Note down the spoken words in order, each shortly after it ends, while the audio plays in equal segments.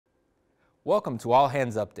Welcome to All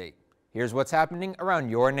Hands Update. Here's what's happening around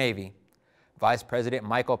your Navy. Vice President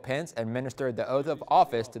Michael Pence administered the oath of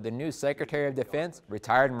office to the new Secretary of Defense,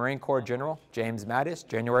 retired Marine Corps General James Mattis,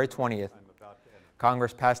 January 20th.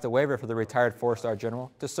 Congress passed a waiver for the retired four-star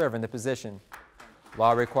general to serve in the position.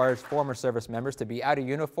 Law requires former service members to be out of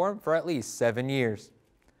uniform for at least 7 years.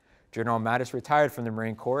 General Mattis retired from the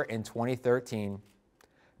Marine Corps in 2013.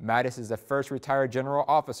 Mattis is the first retired general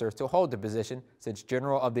officer to hold the position since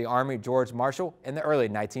General of the Army George Marshall in the early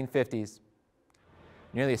 1950s.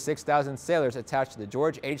 Nearly 6,000 sailors attached to the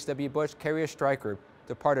George H.W. Bush Carrier Strike Group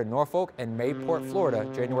departed Norfolk and Mayport, Florida,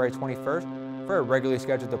 January 21st for a regularly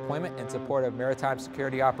scheduled deployment in support of maritime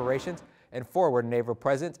security operations and forward naval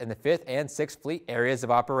presence in the 5th and 6th Fleet areas of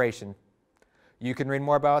operation. You can read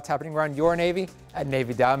more about what's happening around your Navy at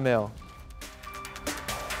Navy.mil.